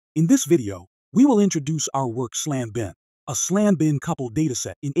In this video, we will introduce our work SLAM-BIM, a SLAM-BIM coupled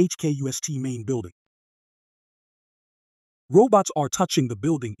dataset in HKUST main building. Robots are touching the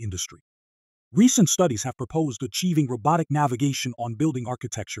building industry. Recent studies have proposed achieving robotic navigation on building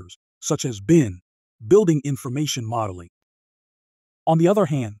architectures, such as BIM, building information modeling. On the other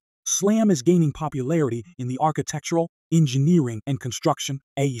hand, SLAM is gaining popularity in the architectural, engineering, and construction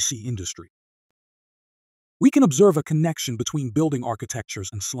 (AEC) industry. We can observe a connection between building architectures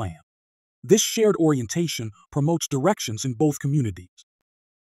and SLAM. This shared orientation promotes directions in both communities.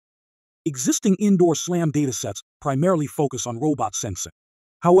 Existing indoor SLAM datasets primarily focus on robot sensing.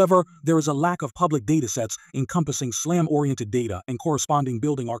 However, there is a lack of public datasets encompassing SLAM-oriented data and corresponding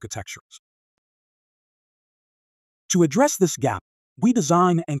building architectures. To address this gap, we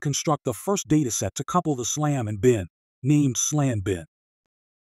design and construct the first dataset to couple the SLAM and BIM, named SLAM-BIM.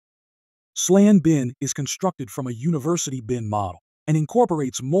 SLAM-BIM is constructed from a university BIM model and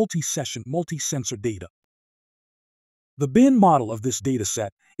incorporates multi-session, multi-sensor data. The BIM model of this dataset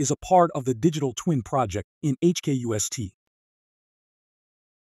is a part of the Digital Twin project in HKUST.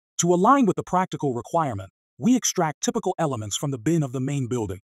 To align with the practical requirement, we extract typical elements from the BIM of the main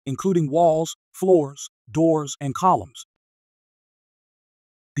building, including walls, floors, doors, and columns.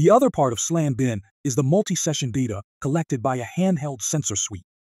 The other part of SLAM-BIM is the multi-session data collected by a handheld sensor suite.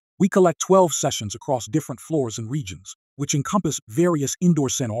 We collect 12 sessions across different floors and regions, which encompass various indoor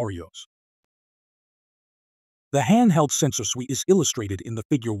scenarios. The handheld sensor suite is illustrated in the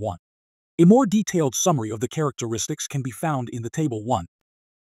Figure 1. A more detailed summary of the characteristics can be found in the Table 1.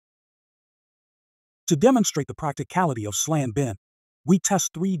 To demonstrate the practicality of SLAM-BIM, we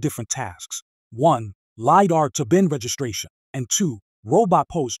test 3 different tasks. 1. LiDAR to BIM registration, and 2. Robot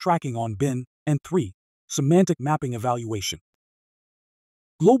pose tracking on BIM, and 3. Semantic mapping evaluation.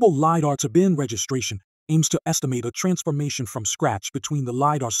 Global LiDAR to BIM registration aims to estimate a transformation from scratch between the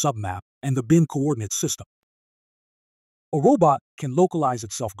LiDAR submap and the BIM coordinate system. A robot can localize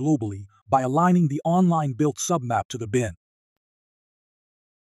itself globally by aligning the online-built submap to the BIM.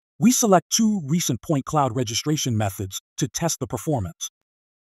 We select 2 recent point cloud registration methods to test the performance.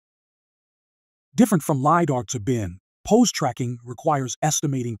 Different from LiDAR to BIM, pose tracking requires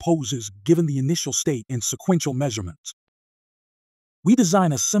estimating poses given the initial state in sequential measurements. We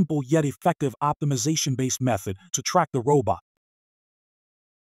design a simple yet effective optimization-based method to track the robot.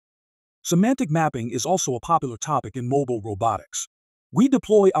 Semantic mapping is also a popular topic in mobile robotics. We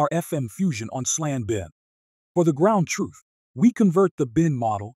deploy our FM Fusion on SLAM-BIM. For the ground truth, we convert the BIM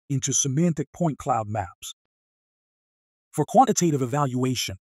model into semantic point cloud maps. For quantitative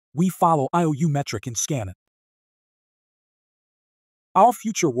evaluation, we follow IOU metric in scanning. Our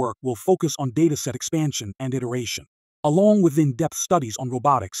future work will focus on dataset expansion and iteration, along with in-depth studies on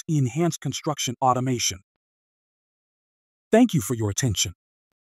robotics and enhanced construction automation. Thank you for your attention.